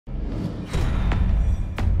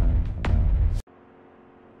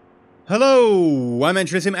Hello, I'm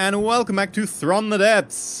EnterElysium and welcome back to Thron the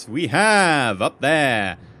Depths. We have up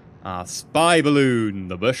there our spy balloon,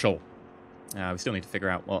 the bushel. We still need to figure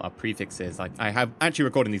out what our prefix is. I have actually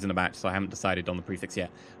recording these in a batch, so I haven't decided on the prefix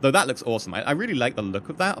yet. Though that looks awesome. I really like the look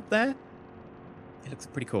of that up there. It looks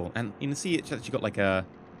pretty cool. And you can see it's actually got like a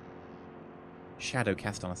shadow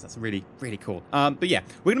cast on us. That's really, really cool. But yeah,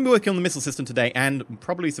 we're going to be working on the missile system today and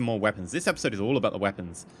probably some more weapons. This episode is all about the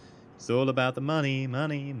weapons. It's all about the money,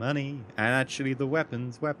 money, money, and actually the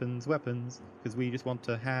weapons, weapons, weapons, because we just want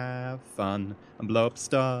to have fun and blow up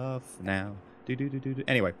stuff now.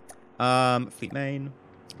 Anyway, fleet main.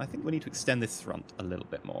 I think we need to extend this front a little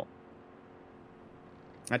bit more.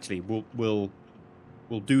 Actually, we'll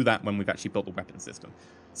do that when we've actually built the weapon system.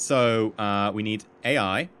 So we need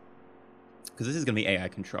AI, because this is going to be AI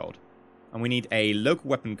controlled, and we need a local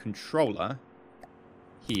weapon controller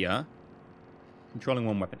here. Controlling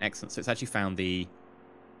one weapon. Excellent. So it's actually found the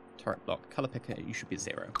turret block. Color picker, you should be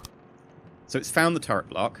 0. So it's found the turret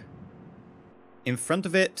block. In front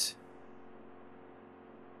of it...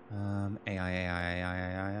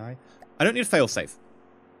 AI. I don't need a failsafe.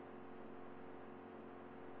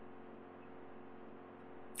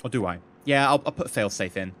 Or do I? Yeah, I'll put a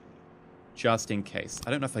failsafe in. Just in case.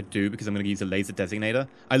 I don't know if I do, because I'm going to use a laser designator.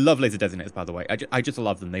 I love laser designators, by the way. I just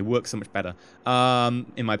love them. They work so much better.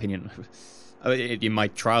 In my opinion... in my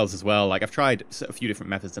trials as well, like I've tried a few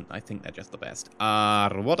different methods and I think they're just the best.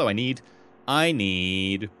 What do I need? I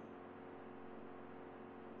need...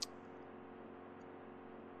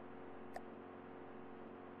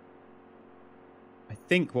 I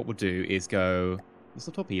think what we'll do is go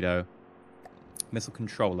missile torpedo, missile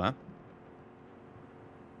controller.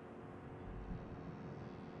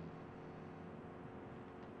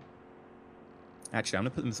 Actually, I'm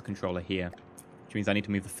going to put the missile controller here. Which means I need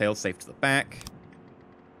to move the failsafe to the back.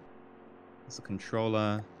 Missile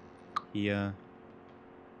controller here.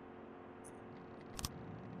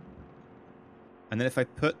 And then if I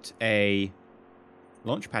put a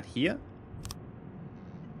launch pad here,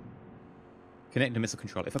 connect to missile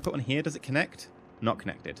controller. If I put one here, does it connect? Not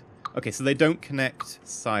connected. Okay, so they don't connect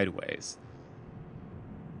sideways.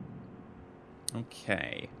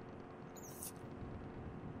 Okay.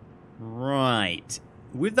 Right.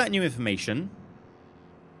 With that new information...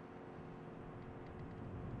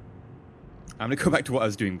 I'm going to go back to what I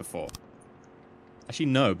was doing before. Actually,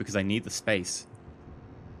 no, because I need the space.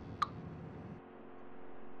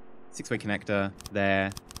 6-way connector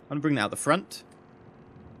there. I'm going to bring that out the front.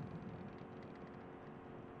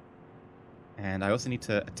 And I also need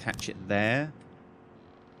to attach it there.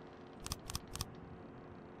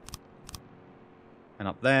 And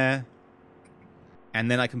up there.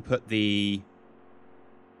 And then I can put the...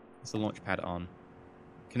 What's the launch pad on?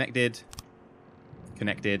 Connected.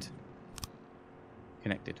 Connected.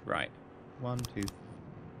 Connected, right. 1, 2,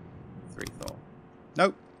 3, 4.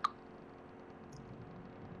 Nope.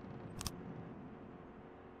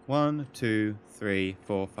 1, 2, 3,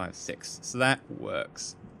 4, 5, 6. So that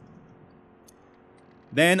works.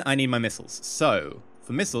 Then I need my missiles. So,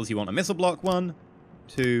 for missiles, you want a missile block. 1,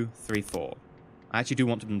 2, 3, 4. I actually do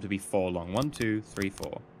want them to be 4 long. 1, 2, 3,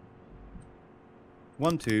 4.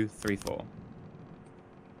 1, 2, 3, 4.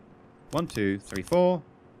 1, 2, 3, 4.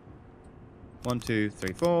 1, 2,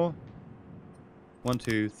 3, 4. 1,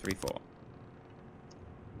 2, 3, 4.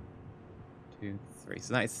 2, 3.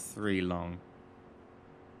 So that is 3 long.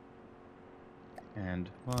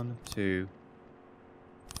 And 1, 2,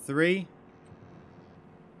 3.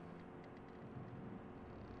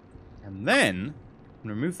 And then I'm going to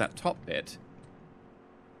remove that top bit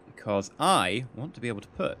because I want to be able to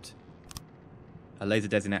put a laser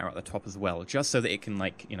designator at the top as well, just so that it can,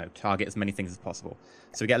 like, you know, target as many things as possible.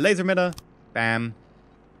 So we get a laser emitter. Bam.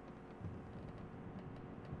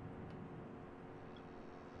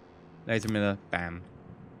 Laser emitter. Bam.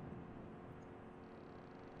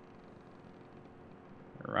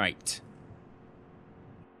 Right.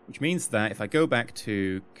 Which means that if I go back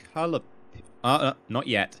to color... not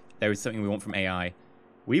yet. There is something we want from AI.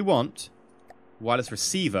 We want wireless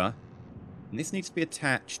receiver. And this needs to be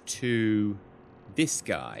attached to this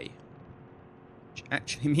guy. Which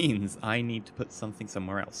actually means I need to put something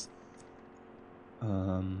somewhere else.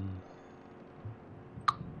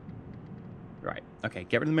 Right. Okay,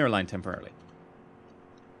 get rid of the mirror line temporarily.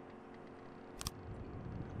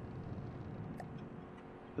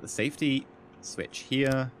 Put the safety switch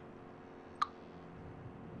here.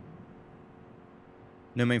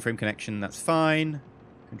 No mainframe connection, that's fine.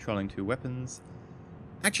 Controlling 2 weapons.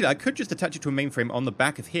 Actually, I could just attach it to a mainframe on the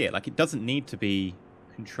back of here. Like, it doesn't need to be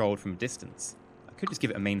controlled from a distance. I could just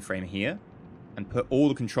give it a mainframe here and put all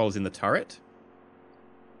the controls in the turret.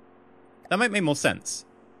 That might make more sense.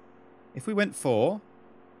 If we went for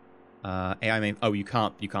AI main... Oh, you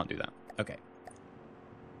can't do that. Okay.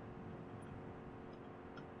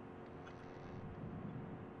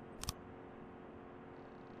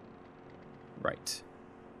 Right.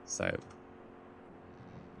 So...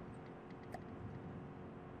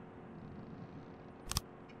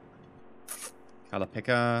 Color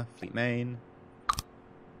picker, fleet main.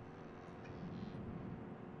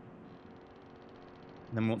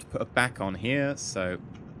 And then we want to put a back on here, so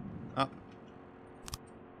up.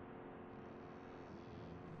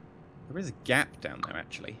 There is a gap down there,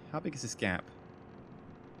 actually. How big is this gap?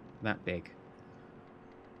 That big.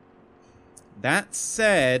 That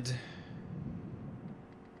said...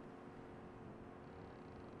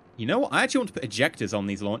 You know what? I actually want to put ejectors on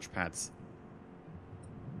these launch pads.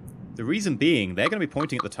 The reason being, they're going to be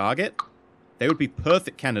pointing at the target. They would be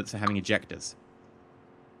perfect candidates for having ejectors.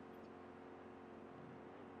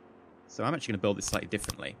 So I'm actually going to build this slightly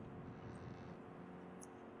differently.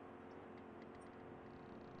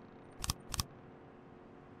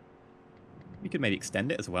 We could maybe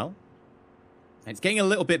extend it as well. It's getting a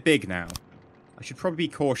little bit big now. I should probably be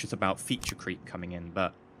cautious about feature creep coming in,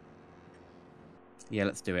 but... Yeah,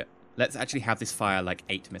 let's do it. Let's actually have this fire like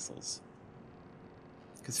 8 missiles.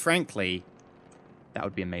 Because frankly, that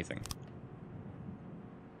would be amazing.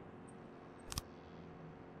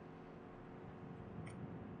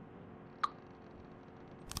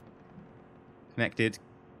 Connected.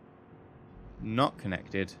 Not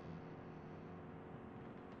connected.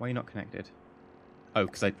 Why are you not connected? Oh,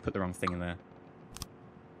 because I put the wrong thing in there.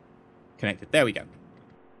 Connected. There we go.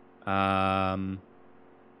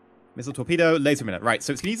 Missile torpedo, laser minute. Right,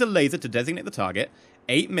 so it's going to use a laser to designate the target.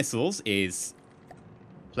 8 missiles is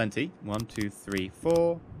plenty. 1, 2, 3,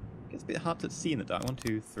 4. Gets a bit hard to see in the dark. 1,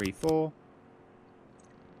 2, 3, 4.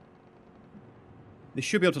 This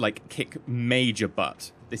should be able to, like, kick major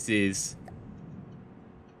butt. This is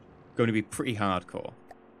going to be pretty hardcore.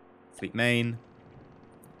 Fleet main.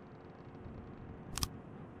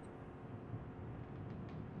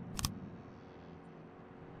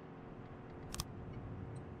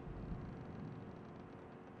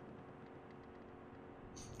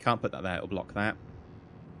 Can't put that there, it'll block that.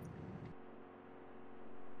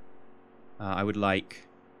 I would like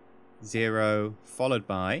 0 followed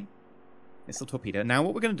by missile torpedo. Now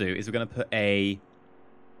what we're going to do is we're going to put a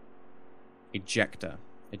ejector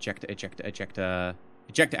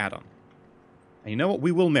add-on. And you know what?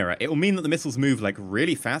 We will mirror. It will mean that the missiles move like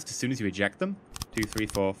really fast as soon as you eject them. 2, 3,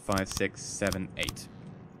 4, 5, 6, 7, 8.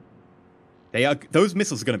 Those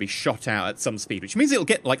missiles are going to be shot out at some speed, which means it'll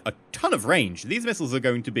get like a ton of range. These missiles are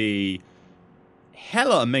going to be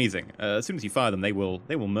hella amazing. As soon as you fire them, they will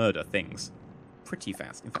murder things pretty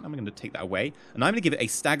fast. In fact, I'm going to take that away, and I'm going to give it a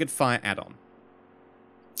staggered fire add-on.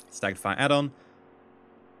 Staggered fire add-on.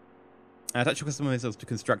 Attach your custom missiles to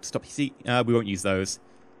construct stop. See, we won't use those.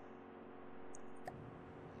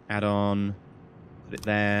 Add-on. Put it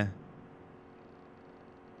there.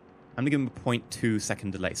 I'm going to give them a 0.2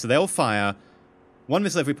 second delay. So they'll fire 1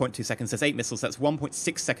 missile every 0.2 seconds. That's 8 missiles. That's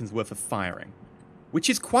 1.6 seconds worth of firing. Which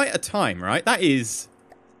is quite a time, right? That is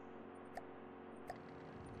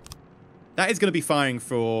going to be firing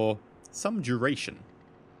for some duration.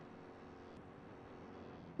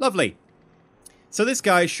 Lovely. So this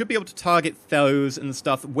guy should be able to target those and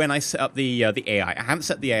stuff when I set up the AI. I haven't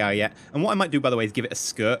set the AI yet. And what I might do, by the way, is give it a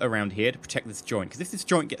skirt around here to protect this joint. Because if this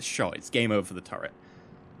joint gets shot, it's game over for the turret.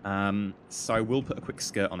 So I will put a quick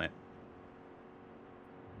skirt on it.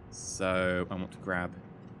 So I want to grab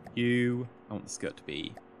you. I want the skirt to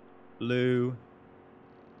be blue.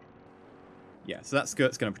 Yeah, so that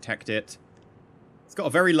skirt's going to protect it. It's got a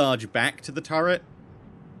very large back to the turret.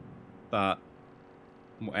 But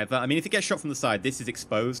whatever. I mean, if it gets shot from the side, this is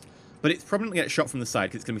exposed. But it's probably going to get shot from the side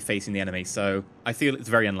because it's going to be facing the enemy. So I feel it's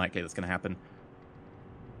very unlikely that's going to happen.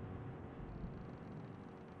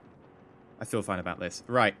 I feel fine about this.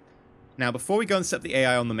 Right. Now, before we go and set the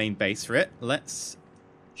AI on the main base for it, let's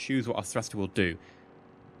choose what our thruster will do.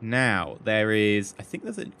 Now, I think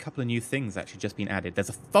there's a couple of new things actually just been added. There's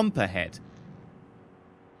a thumper head.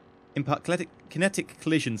 Impart kinetic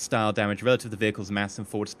collision style damage relative to the vehicle's mass and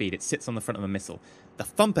forward speed. It sits on the front of a missile. The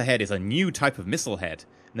thumper head is a new type of missile head.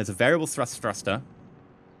 And there's a variable thruster.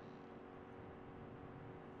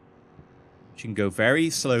 Which can go very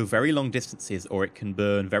slow, very long distances, or it can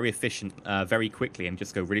burn very efficient, very quickly and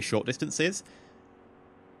just go really short distances.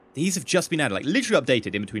 These have just been added, like literally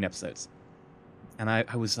updated in between episodes. And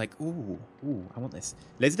I was like, ooh, I want this.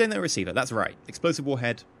 Laser detonator receiver, that's right. Explosive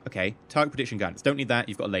warhead, okay. Target prediction guidance, don't need that,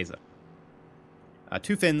 you've got a laser.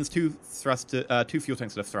 2 fins, 2 fuel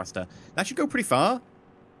tanks for the thruster. That should go pretty far.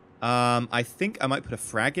 I think I might put a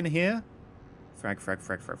frag in here.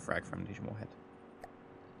 Fragmentation warhead.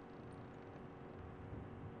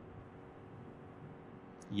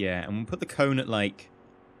 Yeah, and we'll put the cone at like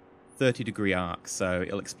 30-degree arc, so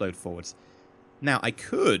it'll explode forwards. Now, I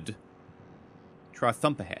could try a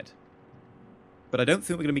thump ahead, but I don't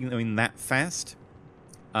think we're going to be going that fast.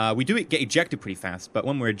 We do get ejected pretty fast, but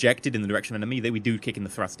when we're ejected in the direction of an enemy, we do kick in the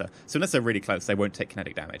thruster. So unless they're really close, they won't take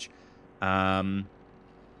kinetic damage.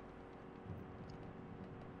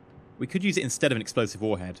 We could use it instead of an explosive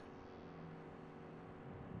warhead.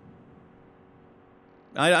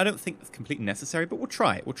 I don't think it's completely necessary, but we'll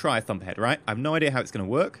try it. We'll try a thump ahead, right? I have no idea how it's going to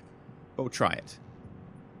work, but we'll try it.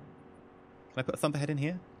 Can I put a thump ahead in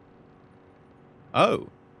here? Oh.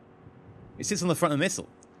 It sits on the front of the missile.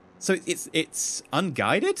 So it's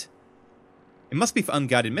unguided? It must be for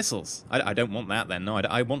unguided missiles. I don't want that then. No,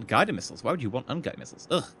 I want guided missiles. Why would you want unguided missiles?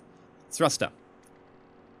 Ugh. Thruster.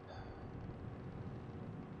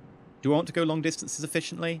 Do I want to go long distances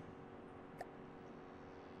efficiently?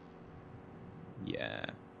 Yeah.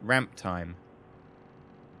 Ramp time.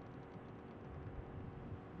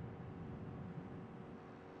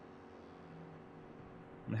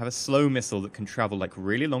 I'm going to have a slow missile that can travel like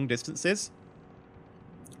really long distances.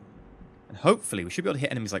 And hopefully we should be able to hit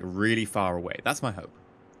enemies like really far away. That's my hope.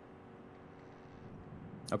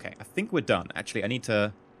 Okay, I think we're done. Actually, I need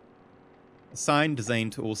to assign design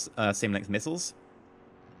to all same length missiles.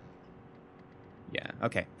 Yeah,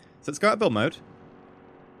 okay. So let's go out of build mode.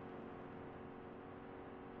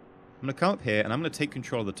 I'm going to come up here and I'm going to take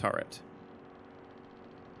control of the turret.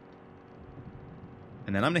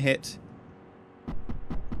 And then I'm going to hit...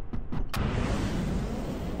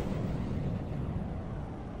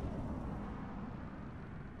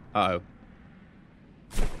 Uh-oh.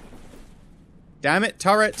 Damn it,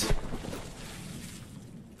 turret!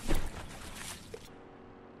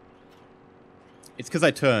 It's because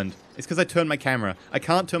I turned. It's because I turned my camera. I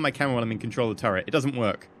can't turn my camera when I'm in control of the turret. It doesn't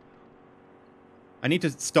work. I need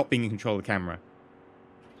to stop being in control of the camera.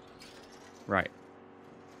 Right.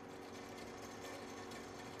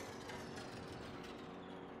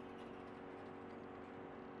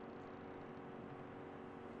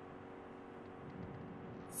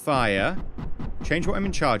 Fire. Change what I'm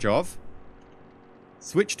in charge of.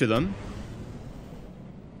 Switch to them.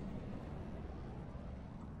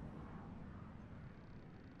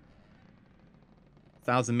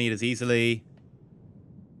 Thousand meters easily.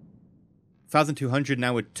 1,200,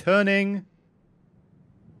 now we're turning.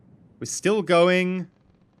 We're still going.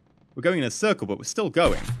 We're going in a circle, but we're still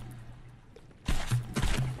going.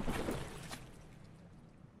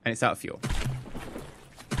 And it's out of fuel.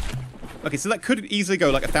 Okay, so that could easily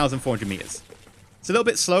go like 1,400 meters. It's a little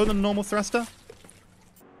bit slower than a normal thruster.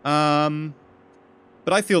 But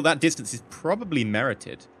I feel that distance is probably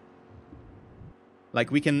merited.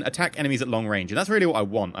 Like, we can attack enemies at long range, and that's really what I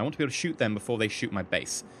want. I want to be able to shoot them before they shoot my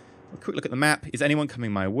base. A quick look at the map. Is anyone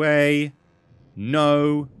coming my way?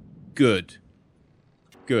 No. Good.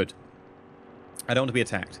 Good. I don't want to be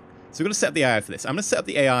attacked. So we're going to set up the AI for this. I'm going to set up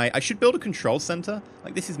the AI. I should build a control center.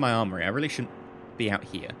 Like, this is my armory. I really shouldn't be out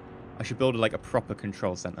here. I should build, like, a proper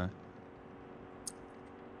control center.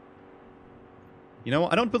 You know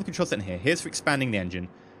what? I don't build a control center here. Here's for expanding the engine.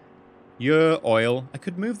 Your oil. I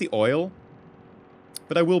could move the oil.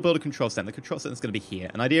 But I will build a control center. The control center is going to be here.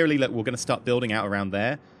 And ideally, like, we're going to start building out around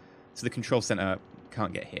there. So the control center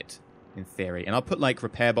can't get hit, in theory. And I'll put, like,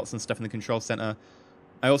 repair bots and stuff in the control center.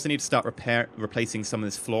 I also need to start replacing some of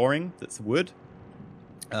this flooring that's wood.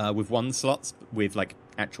 With one slots, with, like,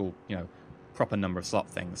 actual, you know, proper number of slot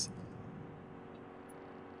things.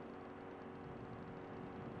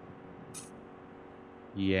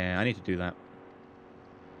 Yeah, I need to do that.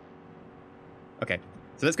 Okay,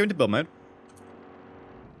 so let's go into build mode.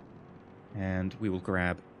 And we will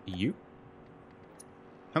grab you.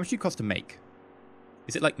 How much do you cost to make?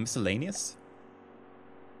 Is it like miscellaneous?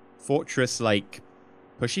 Fortress, like,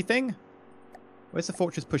 pushy thing? Where's the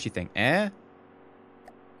fortress pushy thing? Air?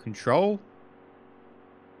 Control?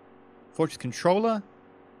 Fortress controller?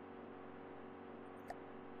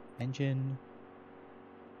 Engine?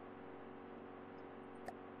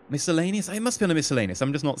 Miscellaneous? It must be on a miscellaneous.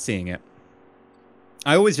 I'm just not seeing it.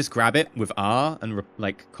 I always just grab it with R and,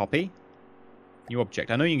 like, copy. New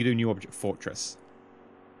object. I know you can do new object fortress.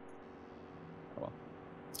 Oh well.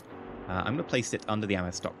 I'm going to place it under the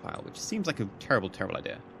ammo stockpile, which seems like a terrible, terrible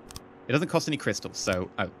idea. It doesn't cost any crystals, so...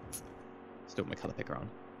 Oh. Still put my color picker on.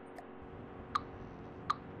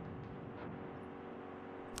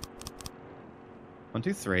 One,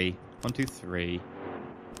 two, three. 1, 2, 3.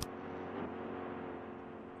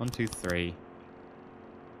 1, 2, 3.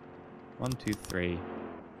 1, 2, 3.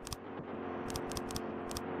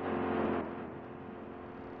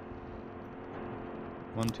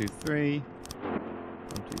 1, 2, 3. 1,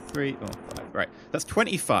 2, 3. Oh, 5. Right. That's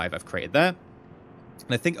 25 I've created there.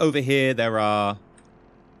 And I think over here there are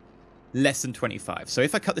less than 25. So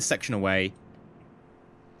if I cut this section away,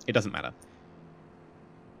 it doesn't matter.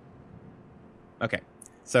 Okay.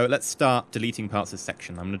 So let's start deleting parts of this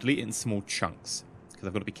section. I'm going to delete it in small chunks, because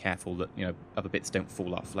I've got to be careful that, you know, other bits don't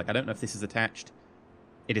fall off. Like, I don't know if this is attached.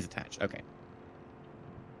 It is attached. Okay.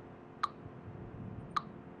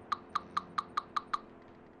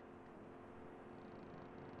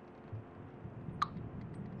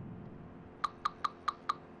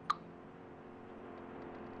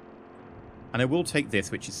 And I will take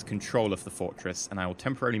this, which is control of the fortress, and I will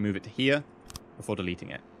temporarily move it to here before deleting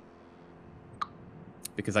it.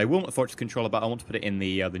 Because I will want the fortress controller, but I want to put it in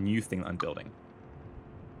the new thing that I'm building.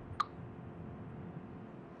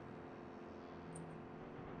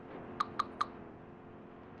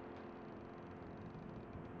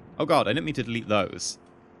 Oh god, I didn't mean to delete those.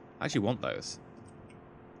 I actually want those.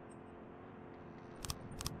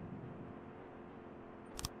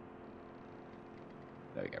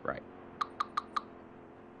 There we go, right.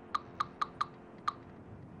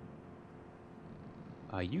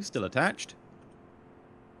 Are you still attached?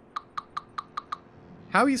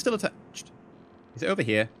 How are you still attached? Is it over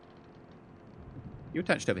here? You're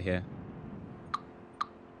attached over here.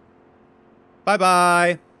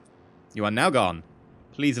 Bye-bye! You are now gone.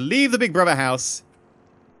 Please leave the Big Brother house.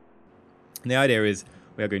 And the idea is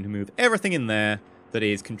we are going to move everything in there that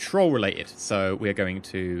is control related. So we are going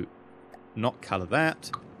to not color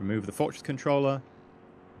that, remove the fortress controller,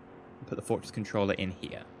 and put the fortress controller in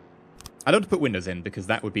here. I don't want to put windows in because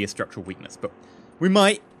that would be a structural weakness, but we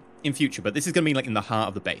might in future. But this is going to be like in the heart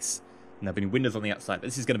of the base. And there'll be windows on the outside, but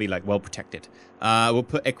this is going to be like well protected. We'll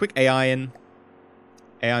put a quick AI in.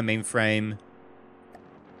 AI mainframe.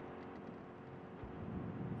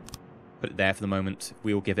 Put it there for the moment.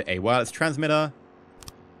 We will give it a wireless transmitter.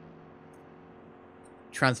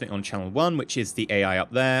 Transmit on channel 1, which is the AI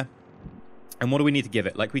up there. And what do we need to give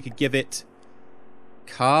it? Like, we could give it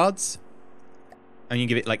cards. And you can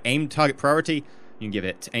give it, like, aim target priority. You can give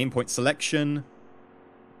it aim point selection.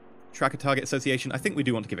 Tracker target association. I think we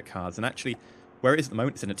do want to give it cards. And actually, where it is at the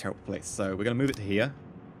moment, it's in a terrible place. So we're going to move it to here.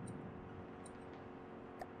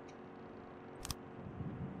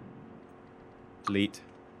 Delete.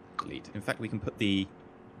 Delete. In fact, we can put the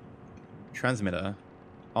transmitter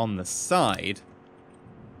on the side.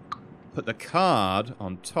 Put the card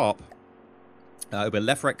on top. It'll be a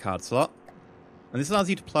left-right card slot. And this allows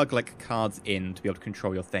you to plug, like, cards in to be able to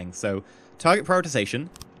control your thing. So, target prioritization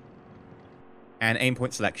and aim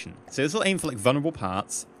point selection. So this will aim for, like, vulnerable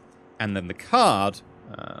parts. And then the card,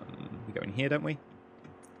 we go in here, don't we?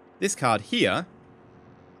 This card here,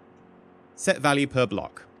 set value per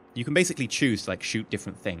block. You can basically choose to, like, shoot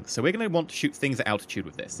different things. So we're going to want to shoot things at altitude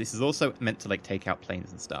with this. This is also meant to, like, take out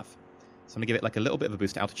planes and stuff. So I'm going to give it, like, a little bit of a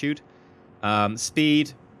boost to altitude.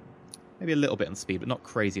 Speed, maybe a little bit on speed, but not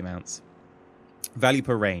crazy amounts. Value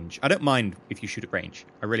per range. I don't mind if you shoot at range.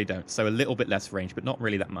 I really don't. So a little bit less range, but not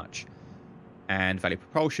really that much. And value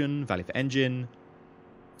propulsion, value for engine.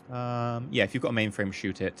 Yeah, if you've got a mainframe,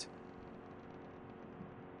 shoot it.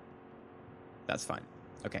 That's fine.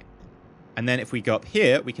 Okay. And then if we go up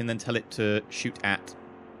here, we can then tell it to shoot at...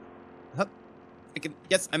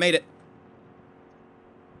 Yes, I made it.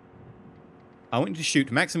 I want you to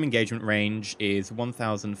shoot. Maximum engagement range is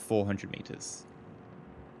 1,400 meters.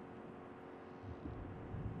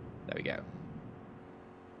 There we go.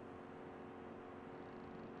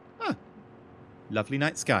 Ah, lovely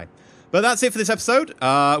night sky. But that's it for this episode.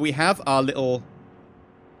 We have our little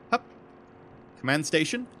command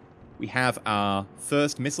station. We have our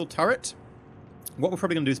first missile turret. What we're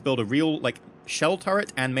probably going to do is build a real, like, shell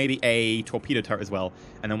turret and maybe a torpedo turret as well.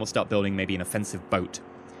 And then we'll start building maybe an offensive boat.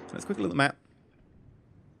 Let's quickly look at the map.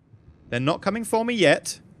 They're not coming for me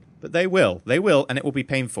yet, but they will. They will, and it will be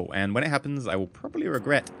painful. And when it happens, I will probably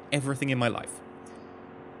regret everything in my life.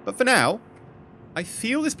 But for now, I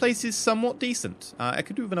feel this place is somewhat decent. I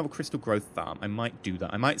could do with another crystal growth farm. I might do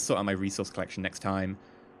that. I might sort out my resource collection next time.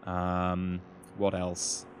 What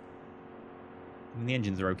else? I mean, the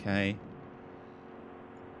engines are okay.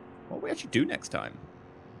 What will we actually do next time?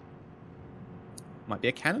 Might be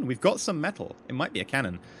a cannon. We've got some metal. It might be a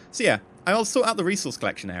cannon. So yeah, I'll sort out the resource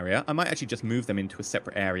collection area. I might actually just move them into a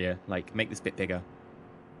separate area, like make this bit bigger.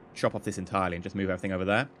 Chop off this entirely and just move everything over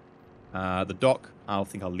there. The dock, I'll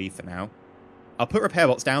leave for now. I'll put repair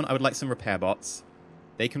bots down. I would like some repair bots.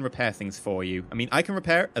 They can repair things for you. I mean, I can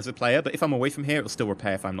repair as a player, but if I'm away from here, it'll still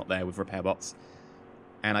repair if I'm not there with repair bots.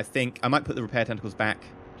 And I think I might put the repair tentacles back,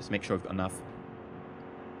 just to make sure we've got enough.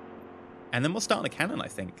 And then we'll start on a cannon, I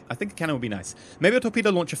think. I think a cannon would be nice. Maybe a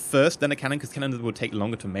torpedo launcher first, then a cannon, because cannons will take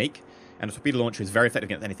longer to make. And a torpedo launcher is very effective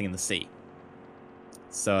against anything in the sea.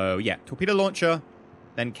 So, yeah, torpedo launcher,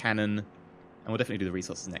 then cannon. And we'll definitely do the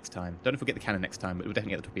resources next time. Don't know if we'll get the cannon next time, but we'll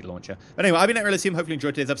definitely get the torpedo launcher. But anyway, I've been EnterElysium. Hopefully you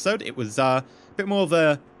enjoyed today's episode. It was a bit more of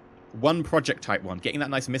a one project type one. Getting that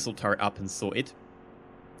nice missile turret up and sorted.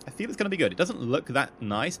 I feel it's going to be good. It doesn't look that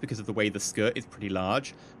nice because of the way the skirt is pretty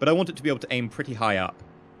large. But I want it to be able to aim pretty high up.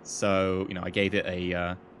 So, you know, I gave it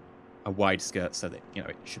a wide skirt so that, you know,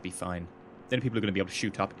 it should be fine. Then people are going to be able to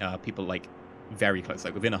shoot up people, like, very close,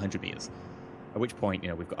 like within 100 meters. At which point, you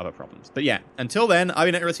know, we've got other problems. But yeah, until then, I've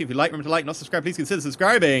been EnterElysium. If you like, remember to like, not subscribe, please consider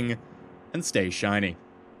subscribing. And stay shiny.